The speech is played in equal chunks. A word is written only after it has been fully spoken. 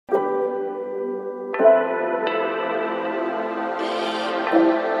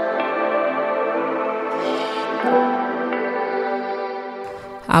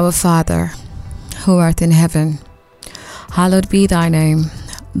Our Father, who art in heaven, hallowed be thy name.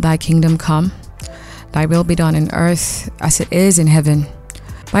 Thy kingdom come, thy will be done in earth as it is in heaven.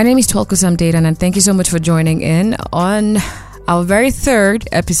 My name is Tolkusam Dedan, and thank you so much for joining in on our very third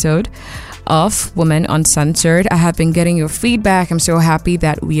episode of Women Uncensored. I have been getting your feedback. I'm so happy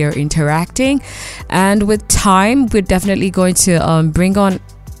that we are interacting, and with time we're definitely going to bring on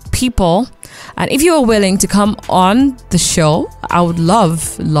people, and if you are willing to come on the show, I would love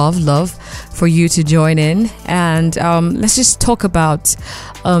for you to join in, and let's just talk about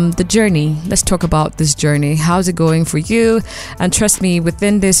the journey. Let's talk about this journey. How's it going for you? And trust me,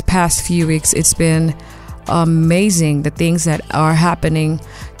 within this past few weeks, it's been amazing, the things that are happening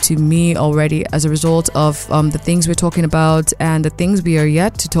to me already as a result of the things we're talking about and the things we are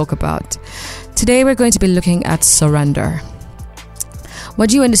yet to talk about. Today we're going to be looking at surrender. What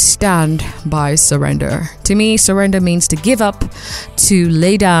do you understand by surrender? To me, surrender means to give up, to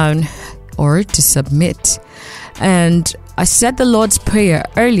lay down, or to submit. And I said the Lord's Prayer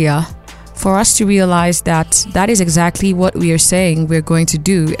earlier for us to realize that that is exactly what we are saying we're going to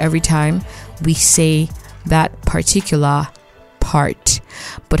do every time we say that particular part.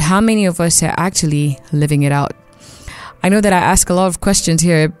 But how many of us are actually living it out? I know that I ask a lot of questions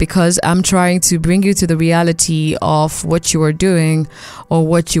here because I'm trying to bring you to the reality of what you are doing, or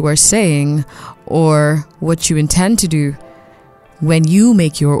what you are saying, or what you intend to do when you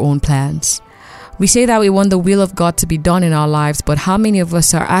make your own plans. We say that we want the will of God to be done in our lives, but how many of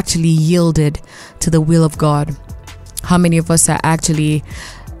us are actually yielded to the will of God? How many of us are actually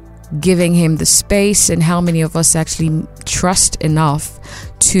giving Him the space, and how many of us actually trust enough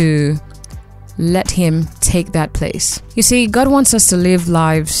to let Him take that place? You see, God wants us to live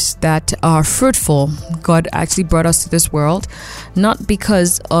lives that are fruitful. God actually brought us to this world not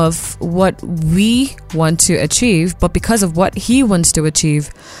because of what we want to achieve, but because of what He wants to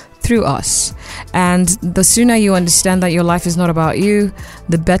achieve through us. And the sooner you understand that your life is not about you,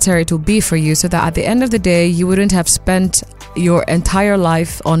 the better it will be for you, so that at the end of the day you wouldn't have spent your entire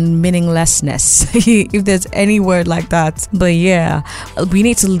life on meaninglessness, if there's any word like that. But yeah, we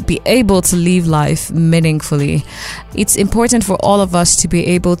need to be able to live life meaningfully. It's important for all of us to be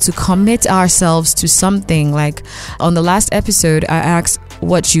able to commit ourselves to something. Like on the last episode, I asked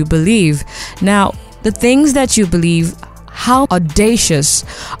what you believe. Now, the things that you believe, how audacious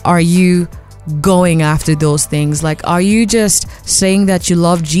are you going after those things? Like, are you just saying that you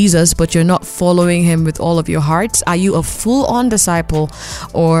love Jesus but you're not following Him with all of your heart? Are you a full-on disciple,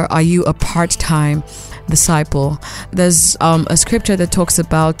 or are you a part-time disciple? There's a scripture that talks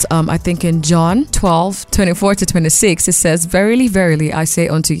about I think in John 12:24-26, it says, "Verily, verily, I say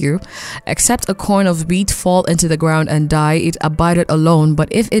unto you, except a corn of wheat fall into the ground and die, it abideth alone, but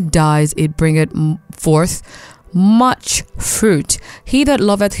if it dies, it bringeth forth much fruit. He that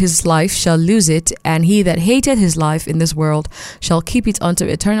loveth his life shall lose it, and he that hateth his life in this world shall keep it unto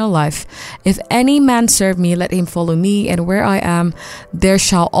eternal life. If any man serve me, let him follow me, and where I am, there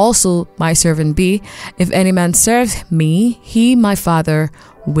shall also my servant be. If any man serve me, he my Father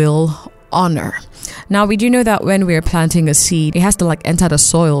will honor." Now, we do know that when we're planting a seed, it has to enter the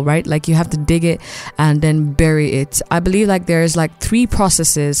soil, right? Like, you have to dig it and then bury it. I believe there's 3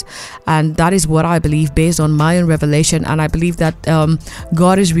 processes, and that is what I believe based on my own revelation. And I believe that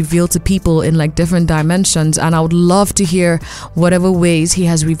God is revealed to people in different dimensions, and I would love to hear whatever ways He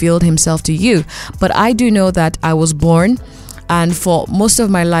has revealed Himself to you. But I do know that I was born, and for most of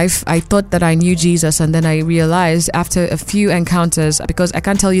my life, I thought that I knew Jesus. And then I realized after a few encounters, because I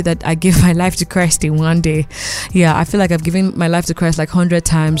can't tell you that I gave my life to Christ in one day. Yeah, I feel like I've given my life to Christ 100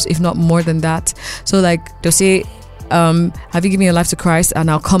 times, if not more than that. So they'll say, have you given your life to Christ?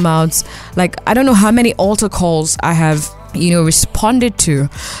 And I'll come out. I don't know how many altar calls I have, responded to.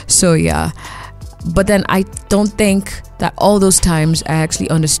 So yeah. But then I don't think that all those times I actually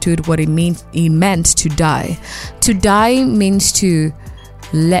understood what it meant to die. To die means to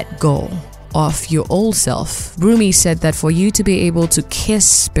let go of your old self. Rumi said that for you to be able to kiss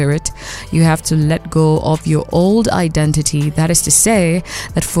spirit, you have to let go of your old identity. That is to say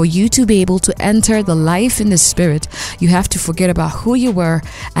that for you to be able to enter the life in the spirit, you have to forget about who you were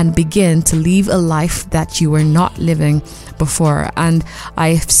and begin to live a life that you were not living before. And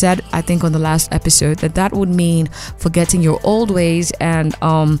I've said, I think on the last episode, that would mean forgetting your old ways and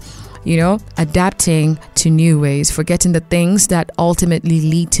adapting to new ways, forgetting the things that ultimately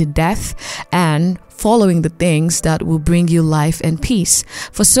lead to death and following the things that will bring you life and peace.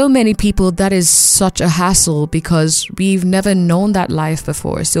 For so many people, that is such a hassle because we've never known that life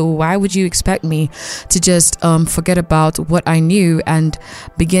before. So why would you expect me to just forget about what I knew and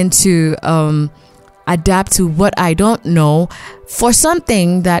begin to adapt to what I don't know for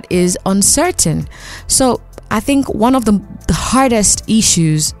something that is uncertain. So I think one of the hardest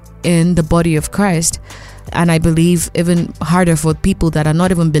issues in the body of Christ, and I believe even harder for people that are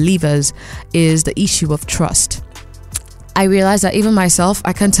not even believers, is the issue of trust. I realize that even myself,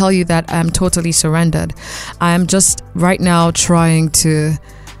 I can tell you that I'm totally surrendered. I am just right now trying to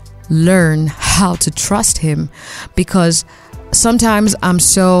learn how to trust him, because sometimes I'm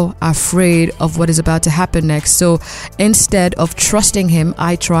so afraid of what is about to happen next. So instead of trusting him,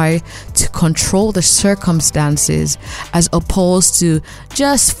 I try to control the circumstances as opposed to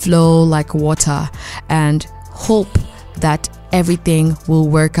just flow like water and hope that everything will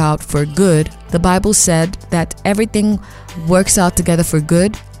work out for good. The Bible said that everything works out together for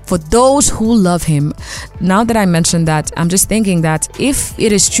good for those who love him. Now that I mentioned that, I'm just thinking that if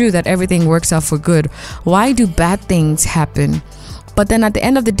it is true that everything works out for good, why do bad things happen? But then at the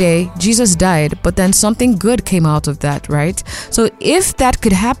end of the day, Jesus died, but then something good came out of that, right? So if that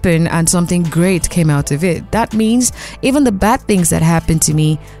could happen and something great came out of it, that means even the bad things that happen to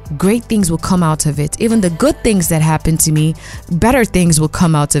me, great things will come out of it. Even the good things that happen to me, better things will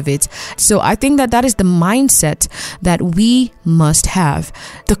come out of it. So I think that is the mindset that we must have.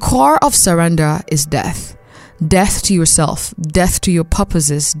 The core of surrender is death. Death to yourself, death to your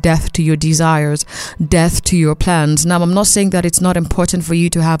purposes, death to your desires, death to your plans. Now, I'm not saying that it's not important for you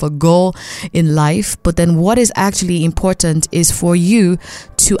to have a goal in life, but then what is actually important is for you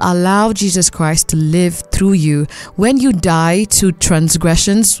to allow Jesus Christ to live through you. When you die to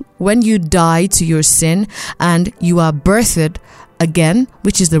transgressions, when you die to your sin, and you are birthed again,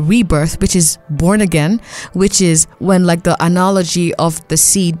 which is the rebirth, which is born again, which is when, like the analogy of the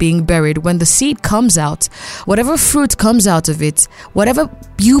seed being buried, when the seed comes out, whatever fruit comes out of it, whatever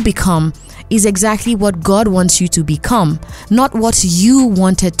you become is exactly what God wants you to become, not what you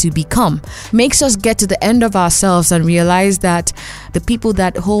wanted to become. Makes us get to the end of ourselves and realize that the people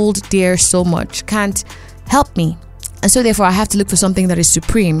that hold dear so much can't help me. And so therefore I have to look for something that is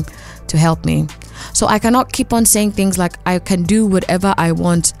supreme to help me. So I cannot keep on saying things like I can do whatever I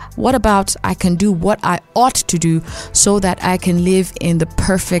want. What about I can do what I ought to do so that I can live in the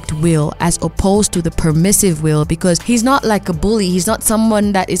perfect will as opposed to the permissive will? Because he's not like a bully. He's not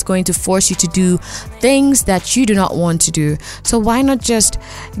someone that is going to force you to do things that you do not want to do. So why not just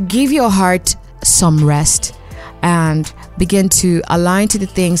give your heart some rest and begin to align to the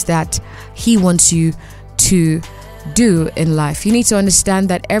things that he wants you to do in life? You need to understand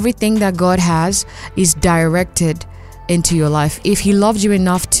that everything that God has is directed into your life. If he loved you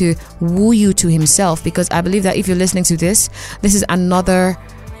enough to woo you to himself, because I believe that if you're listening to this is another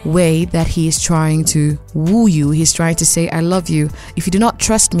way that he is trying to woo you. He's trying to say, I love you. If you do not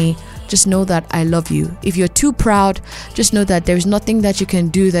trust me, just know that I love you. If you're too proud, just know that there's nothing that you can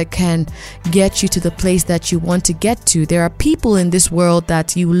do that can get you to the place that you want to get to. There are people in this world that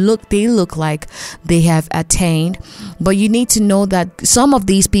they look like they have attained, but you need to know that some of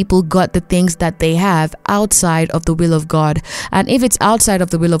these people got the things that they have outside of the will of God. And if it's outside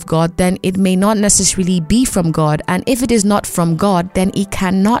of the will of God, then it may not necessarily be from God. And if it is not from God, then it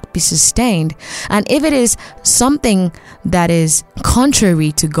cannot be sustained. And if it is something that is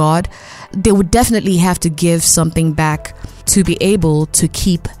contrary to God, they would definitely have to give something back to be able to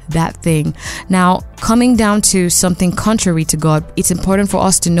keep that thing. Now, coming down to something contrary to God, it's important for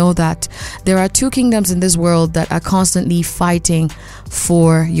us to know that there are two kingdoms in this world that are constantly fighting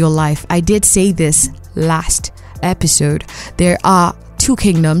for your life. I did say this last episode. There are two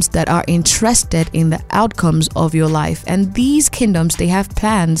kingdoms that are interested in the outcomes of your life, and these kingdoms, they have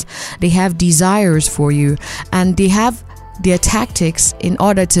plans, they have desires for you, and they have their tactics in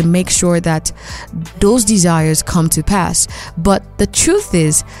order to make sure that those desires come to pass. But the truth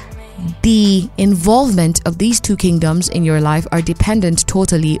is, the involvement of these two kingdoms in your life are dependent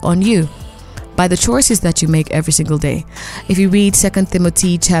totally on you by the choices that you make every single day. If you read 2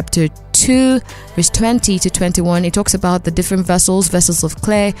 Timothy chapter 2 verse 20 to 21, it talks about the different vessels of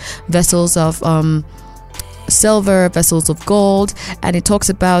clay, vessels of silver, vessels of gold, and it talks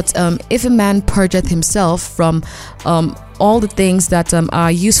about if a man purgeth himself from all the things that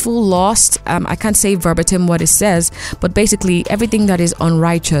are useful, lost. I can't say verbatim what it says, but basically everything that is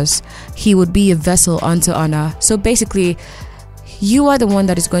unrighteous, he would be a vessel unto honor. So basically, You are the one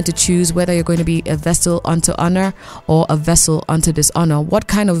that is going to choose whether you're going to be a vessel unto honor or a vessel unto dishonor. What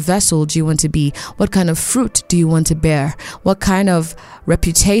kind of vessel do you want to be? What kind of fruit do you want to bear? What kind of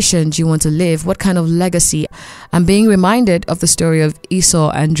reputation do you want to live? What kind of legacy? I'm being reminded of the story of Esau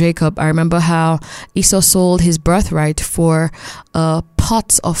and Jacob. I remember how Esau sold his birthright for a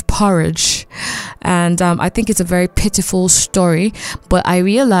pot of porridge. And I think it's a very pitiful story, but I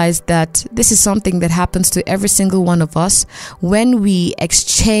realized that this is something that happens to every single one of us when we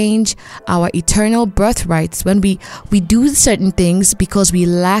exchange our eternal birthrights, when we do certain things because we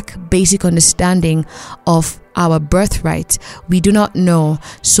lack basic understanding of our birthright. We do not know,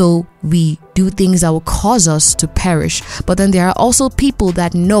 so we do things that will cause us to perish. But then there are also people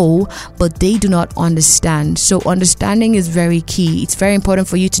that know, but they do not understand. So understanding is very key. It's very important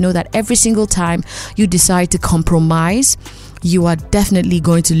for you to know that every single time you decide to compromise, you are definitely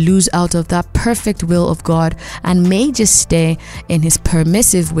going to lose out of that perfect will of God and may just stay in his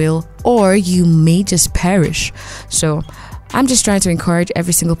permissive will, or you may just perish. So I'm just trying to encourage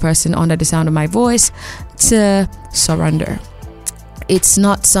every single person under the sound of my voice to surrender. It's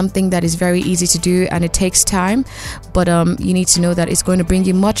not something that is very easy to do, and it takes time, but you need to know that it's going to bring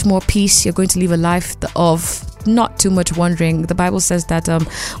you much more peace. You're going to live a life of not too much wondering. The Bible says that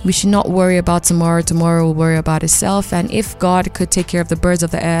we should not worry about tomorrow. Tomorrow will worry about itself. And if God could take care of the birds of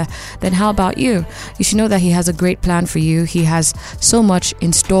the air, then how about you? You should know that he has a great plan for you. He has so much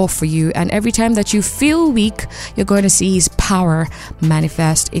in store for you. And every time that you feel weak, you're going to see his power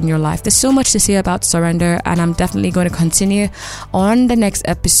manifest in your life. There's so much to say about surrender, and I'm definitely going to continue on the next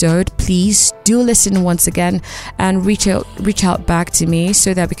episode. Please do listen once again and reach out back to me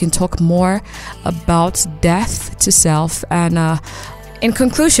so that we can talk more about death to self. And in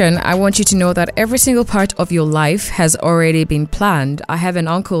conclusion, I want you to know that every single part of your life has already been planned. I have an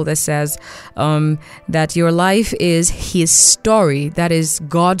uncle that says that your life is his story. That is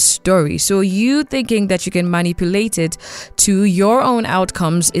God's story. So you thinking that you can manipulate it to your own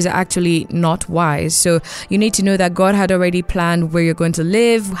outcomes is actually not wise. So you need to know that God had already planned where you're going to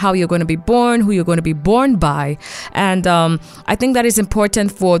live, how you're going to be born, who you're going to be born by. And I think that is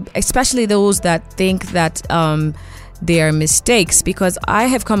important for especially those that think that they are mistakes, because I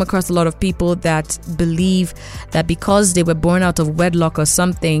have come across a lot of people that believe that because they were born out of wedlock or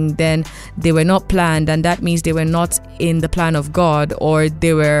something, then they were not planned, and that means they were not in the plan of God, or they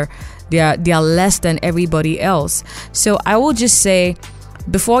are less than everybody else. So I will just say,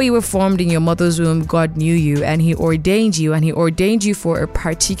 before you were formed in your mother's womb, God knew you, and he ordained you for a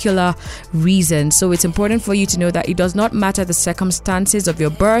particular reason. So it's important for you to know that it does not matter the circumstances of your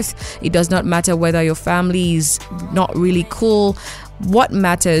birth. It does not matter whether your family is not really cool. What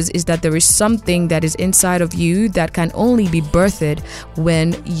matters is that there is something that is inside of you that can only be birthed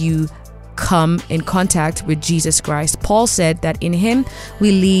when you come in contact with Jesus Christ. Paul said that in him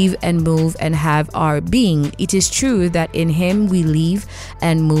we live and move and have our being. It is true that in him we live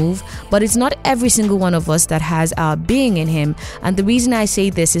and move, but it's not every single one of us that has our being in him. And the reason I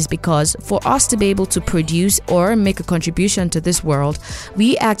say this is because for us to be able to produce or make a contribution to this world,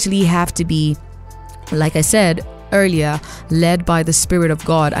 we actually have to be, like I said earlier, led by the Spirit of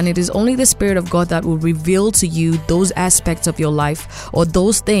God. And it is only the Spirit of God that will reveal to you those aspects of your life or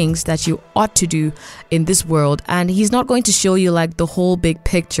those things that you ought to do in this world. And he's not going to show you like the whole big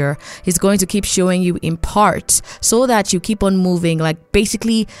picture. He's going to keep showing you in parts so that you keep on moving, like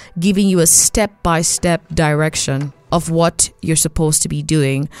basically giving you a step-by-step direction of what you're supposed to be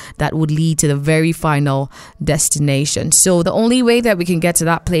doing that would lead to the very final destination. So the only way that we can get to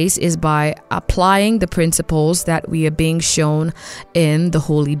that place is by applying the principles that we are being shown in the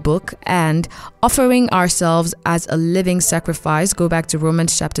Holy Book and offering ourselves as a living sacrifice. Go back to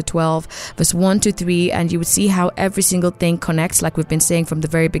Romans chapter 12, verse 1-3, and you would see how every single thing connects, like we've been saying from the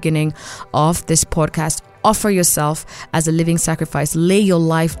very beginning of this podcast. Offer yourself as a living sacrifice. Lay your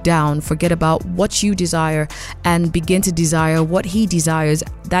life down. Forget about what you desire and begin to desire what he desires.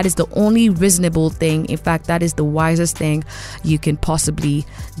 That is the only reasonable thing. In fact, that is the wisest thing you can possibly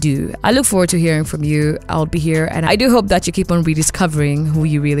do. I look forward to hearing from you. I'll be here, and I do hope that you keep on rediscovering who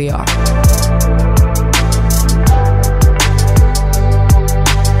you really are.